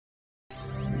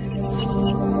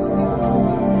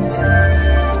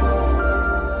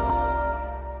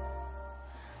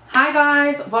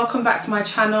guys, welcome back to my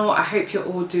channel. I hope you're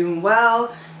all doing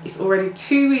well. It's already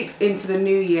 2 weeks into the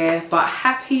new year, but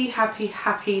happy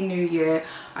new year.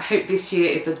 I hope this year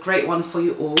is a great one for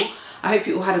you all. I hope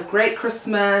you all had a great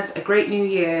Christmas, a great New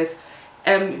Year's.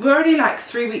 We're already like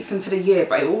 3 weeks into the year,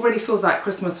 but it already feels like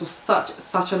Christmas was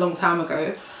such a long time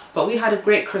ago. But we had a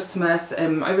great Christmas.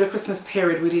 Over the Christmas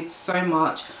period we did so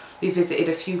much. We visited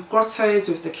a few grottos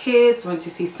with the kids, went to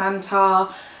see Santa,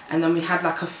 and then we had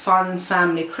like a fun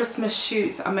family Christmas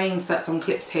shoot. I may insert some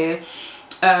clips here.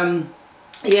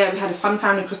 Yeah, we had a fun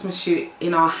family Christmas shoot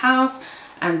in our house,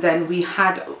 and then we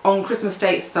had, on Christmas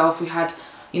Day itself, we had,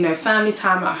 you know, family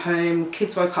time at home.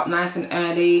 Kids woke up nice and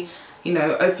early, you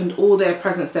know, opened all their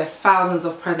presents, their thousands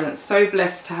of presents. So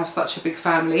blessed to have such a big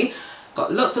family.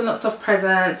 Got lots and lots of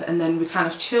presents, and then we kind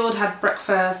of chilled, had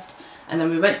breakfast, and then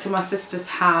we went to my sister's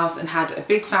house and had a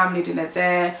big family dinner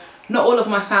there. Not all of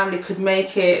my family could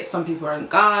make it. Some people are in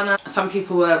Ghana, some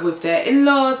people were with their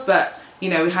in-laws, but you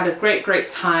know, we had a great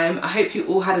time. I hope you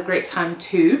all had a great time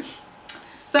too.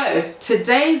 So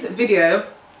today's video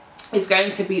is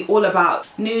going to be all about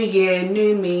new year,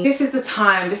 new me. This is the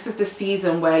time, this is the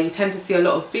season where you tend to see a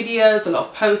lot of videos, a lot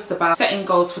of posts about setting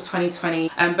goals for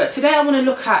 2020. But today I want to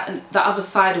look at the other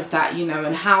side of that, you know,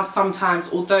 and how sometimes,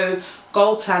 although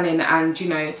goal planning and, you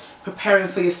know, preparing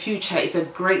for your future is a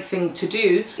great thing to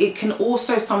do, it can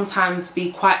also sometimes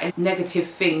be quite a negative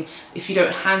thing if you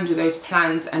don't handle those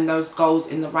plans and those goals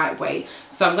in the right way.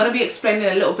 So I'm going to be explaining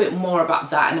a little bit more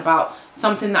about that and about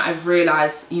something that I've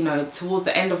realized, you know, towards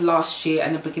the end of last year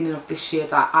and the beginning of this year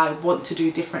that I want to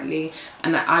do differently,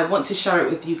 and that I want to share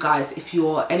it with you guys if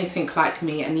you're anything like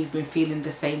me and you've been feeling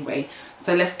the same way.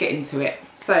 So let's get into it.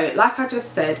 So like I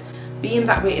just said, being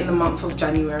that we're in the month of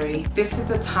January, this is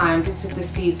the time, this is the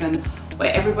season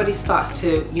where everybody starts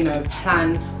to, you know,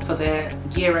 plan for their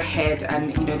year ahead,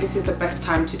 and you know, this is the best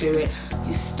time to do it.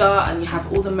 You start and you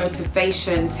have all the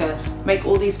motivation to make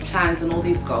all these plans and all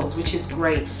these goals, which is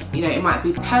great. You know, it might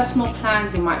be personal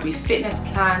plans, it might be fitness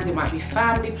plans, it might be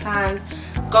family plans,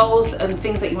 goals and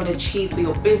things that you want to achieve for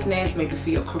your business, maybe for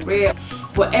your career,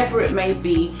 whatever it may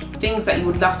be, things that you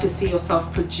would love to see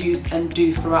yourself produce and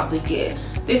do throughout the year.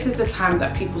 This is the time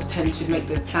that people tend to make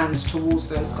their plans towards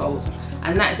those goals,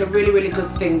 and that is a really good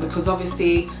thing, because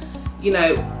obviously, you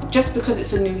know, just because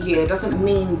it's a new year doesn't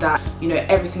mean that, you know,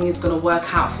 everything is going to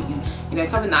work out for you. You know,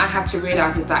 something that I had to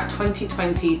realize is that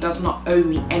 2020 does not owe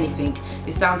me anything.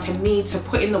 It's down to me to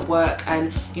put in the work,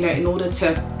 and you know, in order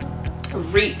to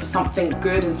reap something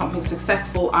good and something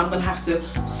successful, I'm gonna have to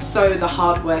sow the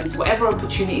hard work. Whatever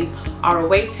opportunities are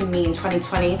awaiting me in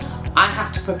 2020, I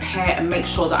have to prepare and make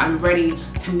sure that I'm ready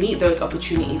to meet those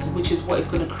opportunities, which is what is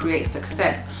going to create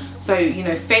success. So, you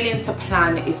know, failing to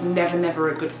plan is never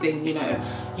a good thing. You know,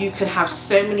 you could have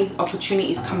so many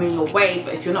opportunities coming your way,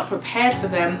 but if you're not prepared for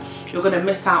them, you're going to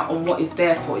miss out on what is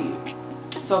there for you.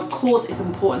 So of course it's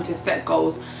important to set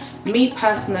goals. Me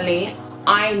personally,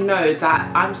 I know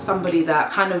that I'm somebody that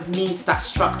kind of needs that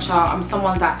structure. I'm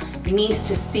someone that needs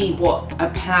to see what a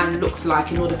plan looks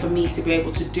like in order for me to be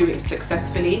able to do it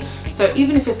successfully. So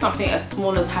even if it's something as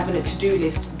small as having a to-do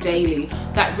list daily,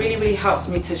 that really helps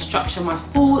me to structure my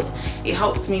thoughts. It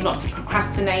helps me not to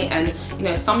procrastinate. And you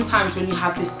know, sometimes when you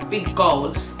have this big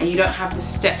goal and you don't have the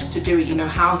steps to do it, you know,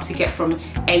 how to get from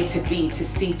A to B to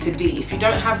C to D, if you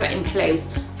don't have that in place,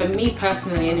 for me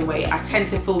personally anyway, I tend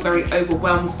to feel very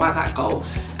overwhelmed by that goal,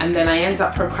 and then I end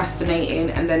up procrastinating,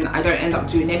 and then I don't end up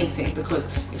doing anything because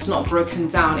it's not broken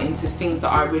down into things that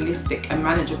are realistic and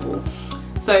manageable.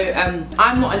 So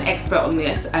I'm not an expert on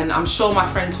this, and I'm sure my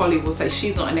friend Tolly will say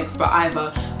she's not an expert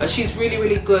either, but she's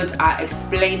really good at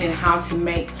explaining how to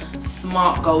make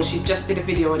smart goals. She just did a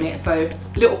video on it, so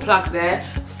little plug there.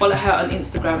 Follow her on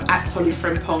Instagram at Tolly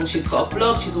Frimpong. She's got a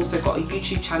blog, she's also got a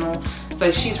YouTube channel, so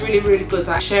she's really good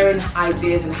at sharing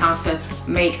ideas and how to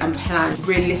make and plan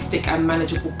realistic and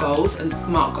manageable goals and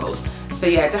smart goals. So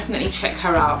yeah, definitely check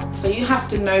her out. So you have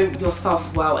to know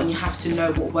yourself well, and you have to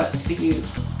know what works for you.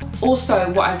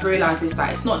 Also, what I've realized is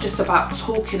that it's not just about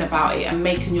talking about it and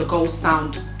making your goals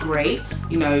sound great,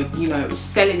 you know,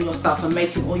 selling yourself and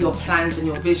making all your plans and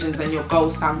your visions and your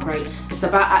goals sound great. It's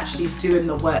about actually doing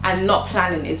the work, and not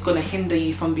planning is going to hinder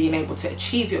you from being able to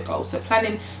achieve your goals. So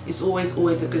planning is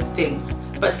always a good thing.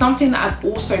 But something that I've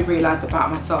also realized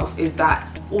about myself is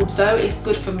that although it's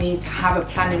good for me to have a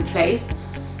plan in place,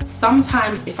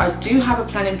 sometimes if I do have a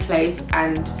plan in place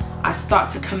and I start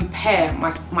to compare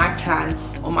my plan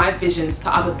or my visions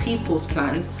to other people's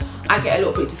plans, I get a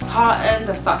little bit disheartened.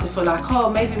 I start to feel like, oh,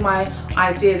 maybe my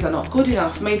ideas are not good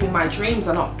enough, maybe my dreams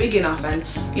are not big enough. And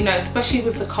you know, especially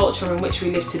with the culture in which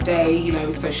we live today, you know,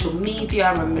 with social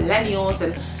media and millennials,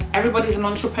 and everybody's an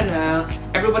entrepreneur,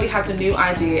 everybody has a new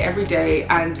idea every day,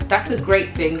 and that's a great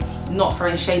thing, not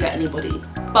throwing shade at anybody.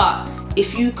 But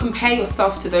if you compare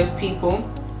yourself to those people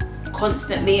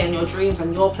constantly, and your dreams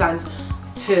and your plans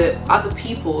to other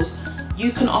people's,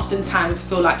 you can oftentimes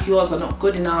feel like yours are not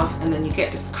good enough, and then you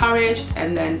get discouraged,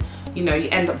 and then you know, you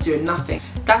end up doing nothing.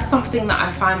 That's something that I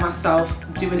find myself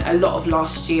doing a lot of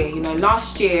last year. You know,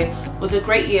 last year was a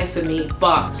great year for me,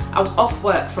 but I was off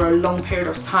work for a long period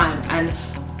of time, and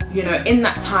you know, in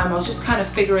that time I was just kind of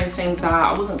figuring things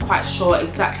out. I wasn't quite sure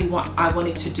exactly what I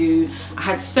wanted to do. I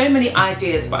had so many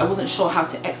ideas, but I wasn't sure how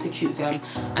to execute them.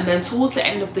 And then towards the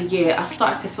end of the year, I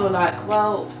started to feel like,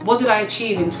 well, what did I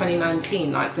achieve in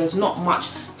 2019? Like, there's not much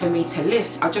for me to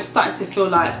list. I just started to feel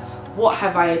like, what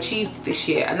have I achieved this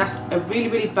year? And that's a really,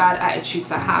 really bad attitude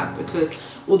to have, because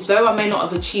although I may not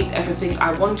have achieved everything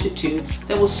I wanted to,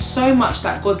 there was so much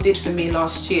that God did for me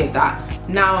last year that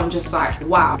now I'm just like,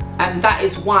 wow. And that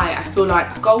is why I feel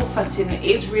like goal setting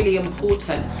is really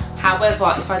important.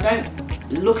 However, if I don't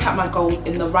look at my goals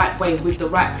in the right way, with the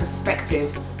right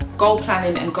perspective, goal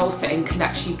planning and goal setting can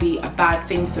actually be a bad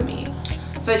thing for me.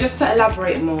 So just to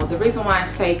elaborate more, the reason why I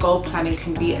say goal planning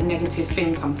can be a negative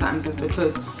thing sometimes is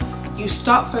because you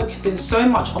start focusing so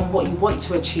much on what you want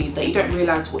to achieve that you don't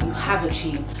realize what you have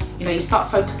achieved. You know, you start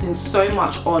focusing so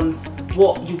much on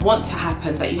what you want to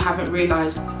happen that you haven't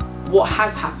realized what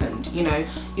has happened. You know,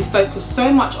 you focus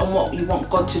so much on what you want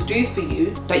God to do for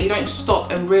you that you don't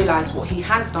stop and realize what He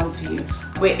has done for you.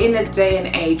 We're in a day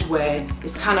and age where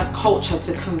it's kind of culture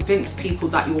to convince people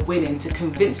that you're winning, to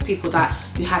convince people that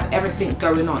you have everything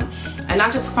going on. And I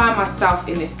just found myself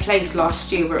in this place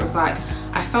last year where it was like,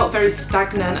 I felt very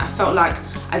stagnant. I felt like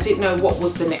I didn't know what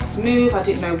was the next move. I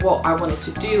didn't know what I wanted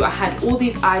to do. I had all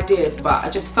these ideas, but I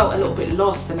just felt a little bit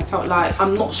lost, and I felt like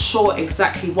I'm not sure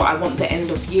exactly what I want the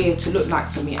end of year to look like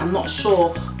for me. I'm not sure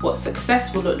what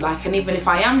success will look like, and even if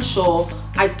I am sure,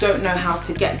 I don't know how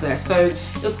to get there. So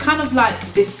it was kind of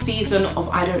like this season of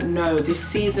I don't know, this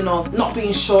season of not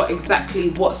being sure exactly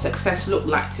what success looked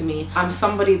like to me. I'm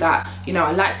somebody that, you know,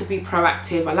 I like to be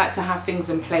proactive, I like to have things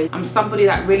in place. I'm somebody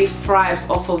that really thrives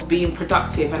off of being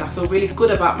productive, and I feel really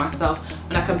good about myself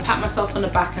when I can pat myself on the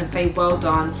back and say, well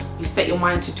done, you set your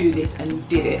mind to do this and you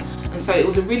did it. And so it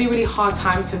was a really, really hard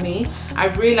time for me. I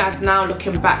realized now,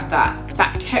 looking back,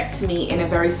 that kept me in a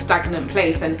very stagnant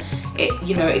place, and it,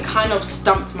 you know, it kind of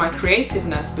stumped my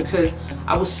creativeness, because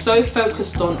I was so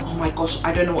focused on, oh my gosh,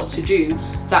 I don't know what to do,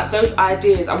 that those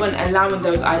ideas, I wasn't allowing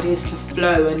those ideas to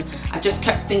flow, and I just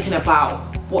kept thinking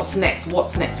about what's next,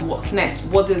 what's next, what's next,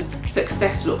 what does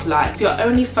success look like? If you're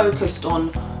only focused on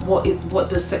what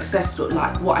does success look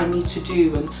like, what I need to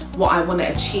do and what I want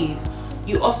to achieve,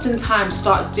 you oftentimes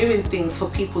start doing things for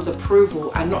people's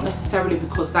approval, and not necessarily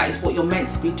because that is what you're meant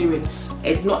to be doing.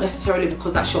 It's not necessarily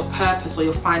because that's your purpose or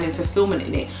you're finding fulfillment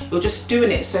in it. You're just doing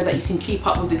it so that you can keep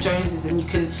up with the Joneses, and you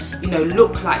can, you know,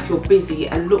 look like you're busy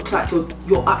and look like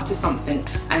you're up to something.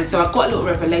 And so I got a little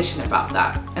revelation about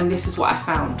that, and this is what I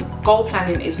found. Goal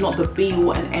planning is not the be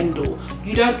all and end all.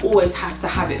 You don't always have to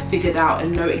have it figured out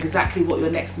and know exactly what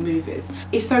your next move is.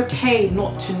 It's okay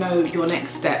not to know your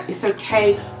next step. It's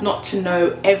okay not to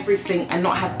know everything and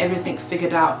not have everything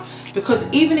figured out, because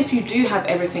even if you do have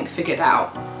everything figured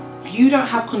out, you don't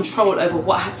have control over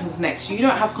what happens next. You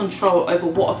don't have control over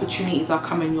what opportunities are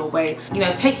coming your way. You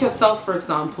know, take yourself for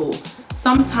example.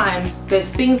 Sometimes there's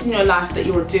things in your life that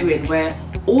you're doing where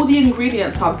all the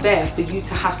ingredients are there for you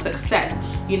to have success.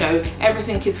 You know,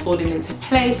 everything is falling into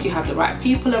place, you have the right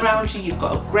people around you, you've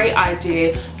got a great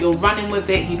idea, you're running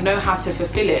with it, you know how to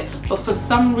fulfill it, but for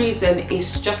some reason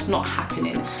it's just not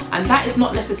happening. And that is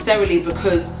not necessarily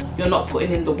because you're not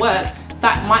putting in the work.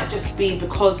 That might just be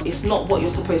because it's not what you're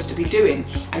supposed to be doing,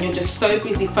 and you're just so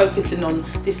busy focusing on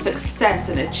this success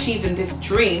and achieving this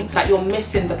dream that you're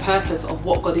missing the purpose of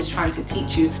what God is trying to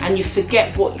teach you, and you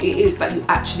forget what it is that you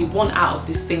actually want out of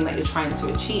this thing that you're trying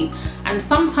to achieve. And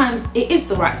sometimes it is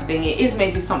the right thing, it is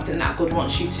maybe something that God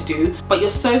wants you to do, but you're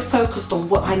so focused on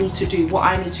what I need to do,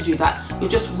 that you're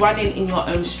just running in your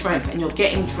own strength, and you're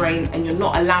getting drained, and you're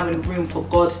not allowing room for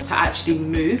God to actually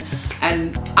move.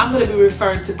 And I'm going to be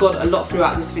referring to God a lot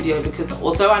throughout this video, because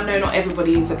although I know not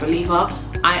everybody is a believer,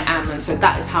 I am, and so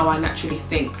that is how I naturally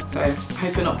think. So I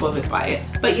hope you're not bothered by it.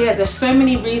 But yeah, there's so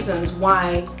many reasons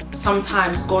why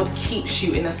sometimes God keeps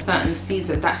you in a certain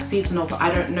season, that season of,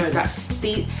 I don't know, that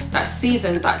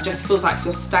season that just feels like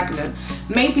you're stagnant.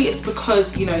 Maybe it's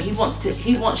because, you know, he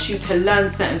wants you to learn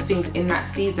certain things in that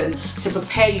season to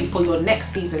prepare you for your next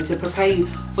season, to prepare you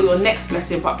for your next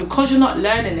blessing. But because you're not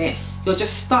learning it, you're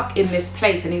just stuck in this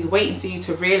place, and he's waiting for you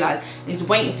to realize, and he's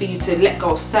waiting for you to let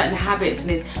go of certain habits, and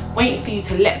he's waiting for you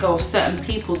to let go of certain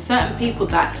people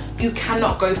that you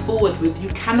cannot go forward with. You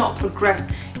cannot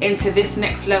progress into this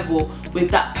next level with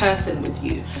that person with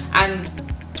you. And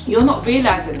you're not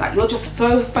realizing that. You're just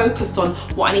so focused on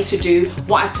what I need to do,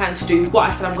 what I plan to do, what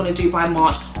I said I'm going to do by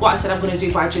March, what I said I'm going to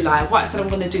do by July, what I said I'm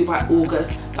going to do by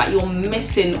August, that you're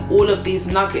missing all of these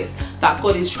nuggets that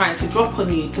God is trying to drop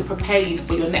on you to prepare you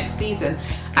for your next season.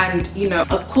 And, you know,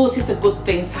 of course it's a good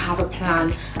thing to have a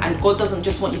plan, and God doesn't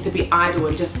just want you to be idle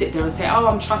and just sit there and say, oh,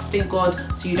 I'm trusting God,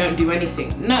 so you don't do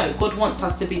anything. No, God wants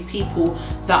us to be people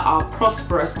that are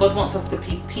prosperous. God wants us to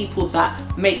be people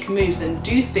that make moves and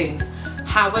do things.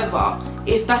 However,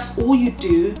 if that's all you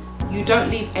do, you don't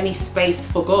leave any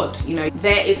space for God. You know,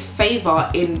 there is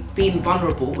favor in being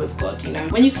vulnerable with God. You know,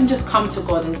 when you can just come to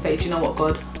God and say, do you know what,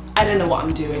 God, I don't know what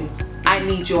I'm doing, I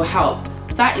need your help.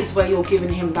 That is where you're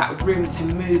giving him that room to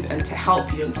move and to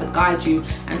help you and to guide you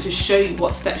and to show you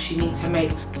what steps you need to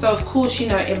make. So of course, you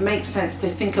know, it makes sense to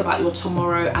think about your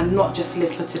tomorrow and not just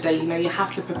live for today. You know, you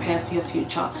have to prepare for your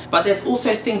future. But there's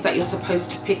also things that you're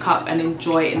supposed to pick up and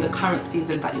enjoy in the current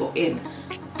season that you're in.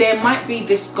 There might be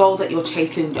this goal that you're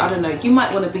chasing. I don't know, you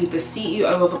might want to be the CEO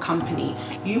of a company.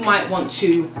 You might want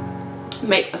to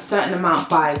make a certain amount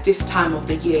by this time of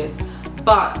the year.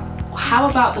 But how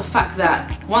about the fact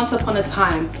that once upon a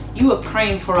time you were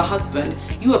praying for a husband,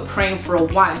 you were praying for a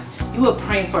wife, you were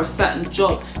praying for a certain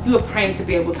job, you were praying to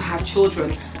be able to have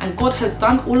children, and God has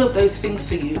done all of those things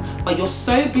for you, but you're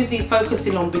so busy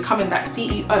focusing on becoming that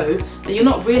CEO that you're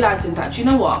not realizing that, do you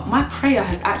know what, my prayer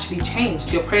has actually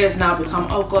changed. Your prayers now become,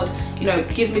 oh God, you know,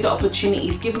 give me the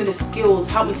opportunities, give me the skills,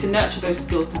 help me to nurture those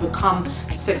skills to become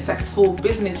a successful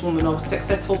businesswoman or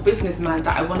successful businessman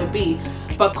that I want to be.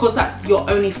 But because that's your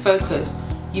only focus,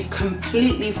 you've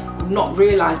completely not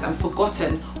realized and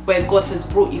forgotten where God has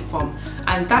brought you from.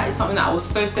 And that is something that I was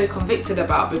so convicted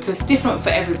about, because it's different for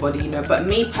everybody, you know. But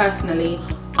me personally,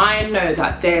 I know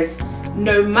that there's,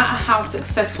 no matter how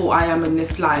successful I am in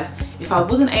this life, if I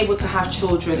wasn't able to have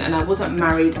children and I wasn't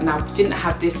married and I didn't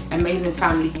have this amazing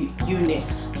family unit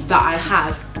that I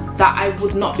have, that I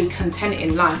would not be content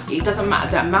in life. It doesn't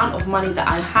matter the amount of money that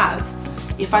I have.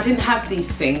 If I didn't have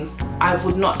these things, I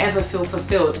would not ever feel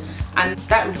fulfilled. And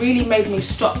that really made me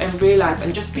stop and realize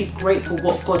and just be grateful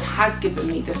what God has given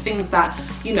me. The things that,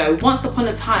 you know, once upon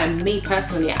a time, me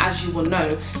personally, as you will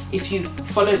know, if you've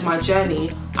followed my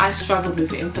journey, I struggled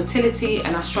with infertility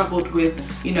and I struggled with,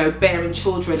 you know, bearing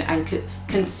children and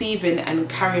conceiving and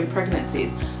carrying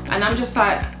pregnancies. And I'm just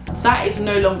like, that is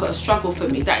no longer a struggle for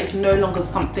me. That is no longer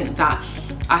something that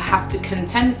I have to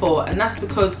contend for. And that's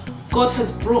because God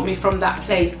has brought me from that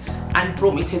place and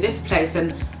brought me to this place.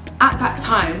 And at that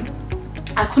time,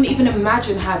 I couldn't even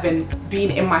imagine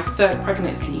being in my third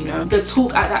pregnancy, you know. The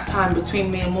talk at that time between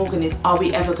me and Morgan is, are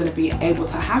we ever going to be able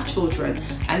to have children?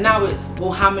 And now it's,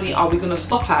 well, how many are we going to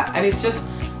stop at? And it's just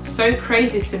so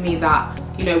crazy to me that,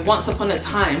 you know, once upon a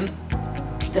time,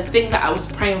 the thing that I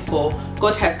was praying for,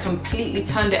 God has completely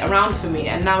turned it around for me.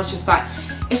 And now it's just like,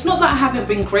 it's not that I haven't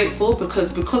been grateful,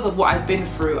 because of what I've been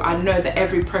through, I know that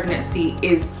every pregnancy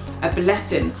is a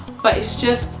blessing. But it's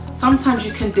just, sometimes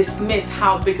you can dismiss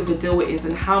how big of a deal it is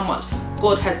and how much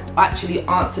God has actually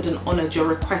answered and honoured your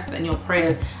requests and your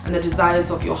prayers and the desires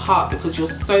of your heart, because you're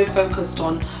so focused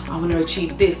on, I want to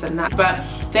achieve this and that. But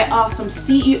there are some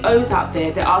CEOs out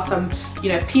there, there are some, you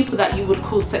know, people that you would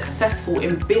call successful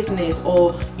in business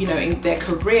or, you know, in their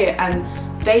career, and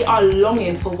they are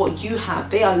longing for what you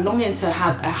have. They are longing to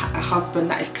have a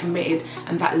husband that is committed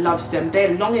and that loves them.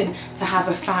 They're longing to have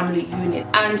a family unit,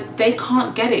 and they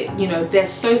can't get it. You know, they're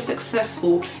so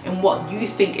successful in what you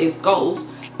think is goals,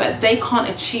 but they can't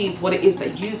achieve what it is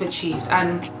that you've achieved.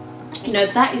 And you know,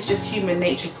 that is just human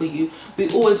nature for you. We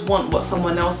always want what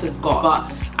someone else has got.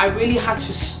 But I really had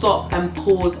to stop and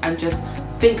pause and just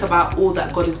think about all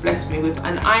that God has blessed me with.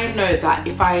 And I know that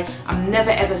if I am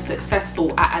never ever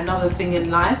successful at another thing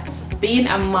in life, being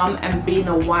a mum and being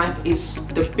a wife is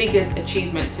the biggest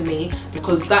achievement to me,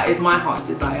 because that is my heart's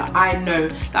desire. I know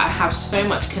that I have so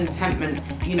much contentment,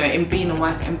 you know, in being a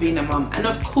wife and being a mum. And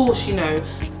of course, you know,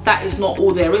 that is not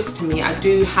all there is to me. I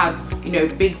do have, you know,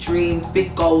 big dreams,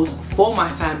 big goals for my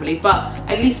family, but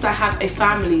at least I have a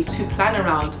family to plan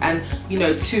around and, you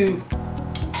know, to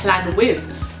plan with.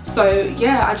 So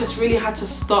yeah, I just really had to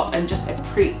stop and just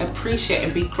appreciate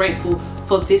and be grateful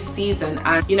for this season.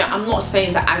 And you know, I'm not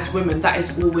saying that as women that is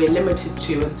all we're limited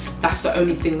to and that's the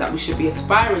only thing that we should be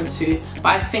aspiring to,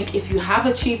 but I think if you have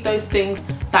achieved those things,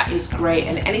 that is great,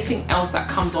 and anything else that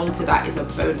comes onto that is a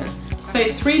bonus. So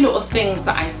 3 little things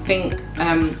that I think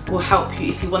will help you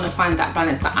if you want to find that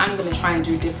balance that I'm going to try and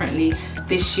do differently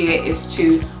this year is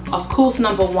to, of course,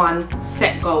 number 1,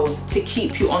 set goals to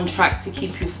keep you on track, to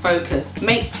keep you focused.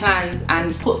 Make plans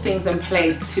and put things in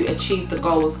place to achieve the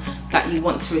goals that you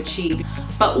want to achieve.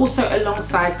 But also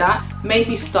alongside that,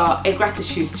 maybe start a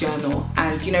gratitude journal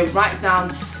and, you know, write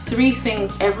down 3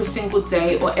 things every single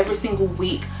day or every single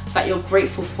week that you're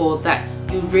grateful for, that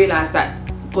you realize that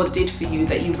God did for you,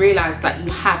 that you realize that you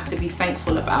have to be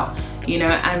thankful about, you know,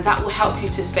 and that will help you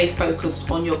to stay focused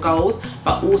on your goals,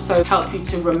 but also help you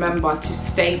to remember to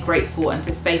stay grateful and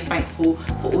to stay thankful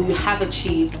for all you have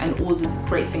achieved and all the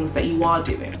great things that you are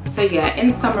doing. So yeah,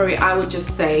 in summary, I would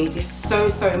just say it's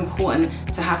so important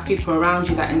to have people around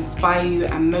you that inspire you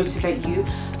and motivate you.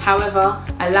 However,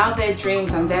 allow their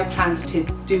dreams and their plans to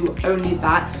do only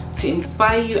that, to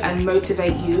inspire you and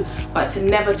motivate you, but to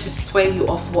never to sway you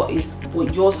off what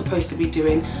you're supposed to be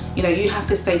doing. You know, you have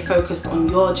to stay focused on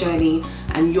your journey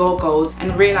and your goals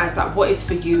and realize that what is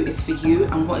for you is for you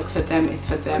and what is for them is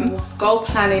for them. Goal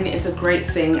planning is a great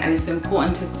thing and it's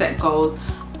important to set goals,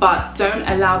 but don't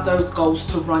allow those goals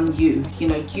to run you. You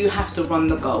know, you have to run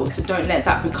the goals, so don't let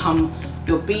that become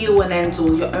your be-all and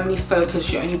end-all, your only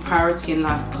focus, your only priority in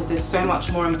life, because there's so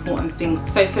much more important things.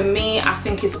 So for me, I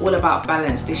think it's all about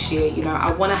balance this year. You know,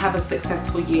 I want to have a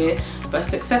successful year, but a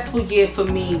successful year for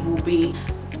me will be,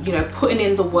 you know, putting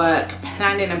in the work,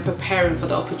 planning and preparing for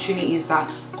the opportunities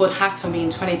that God has for me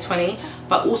in 2020,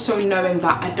 but also knowing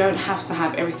that I don't have to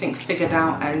have everything figured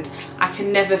out and I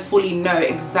can never fully know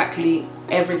exactly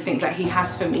everything that He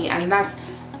has for me, and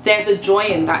there's a joy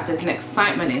in that, there's an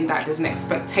excitement in that, there's an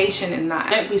expectation in that.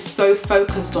 Don't be so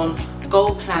focused on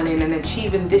goal planning and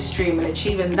achieving this dream and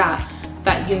achieving that,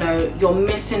 you know, you're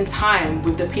missing time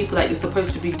with the people that you're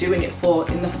supposed to be doing it for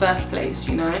in the first place,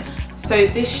 you know. So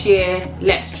this year,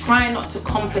 let's try not to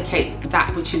complicate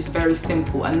that which is very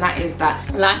simple, and that is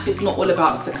that life is not all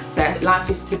about success. Life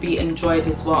is to be enjoyed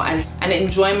as well, and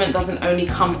enjoyment doesn't only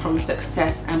come from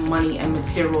success and money and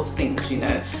material things, you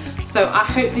know. So I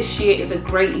hope this year is a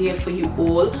great year for you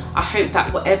all. I hope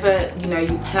that whatever, you know,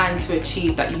 you plan to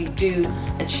achieve, that you do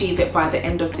achieve it by the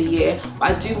end of the year.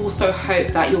 But I do also hope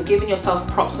that you're giving yourself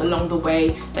props along the way,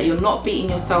 that you're not beating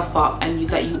yourself up, and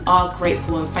that you are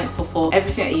grateful and thankful for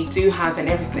everything that you do have and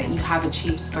everything that you have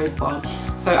achieved so far.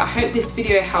 So I hope this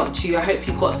video helped you. I hope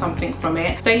you got something from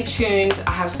it. Stay tuned.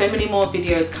 I have so many more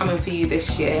videos coming for you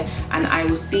this year, and I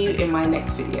will see you in my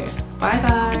next video. Bye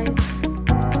guys.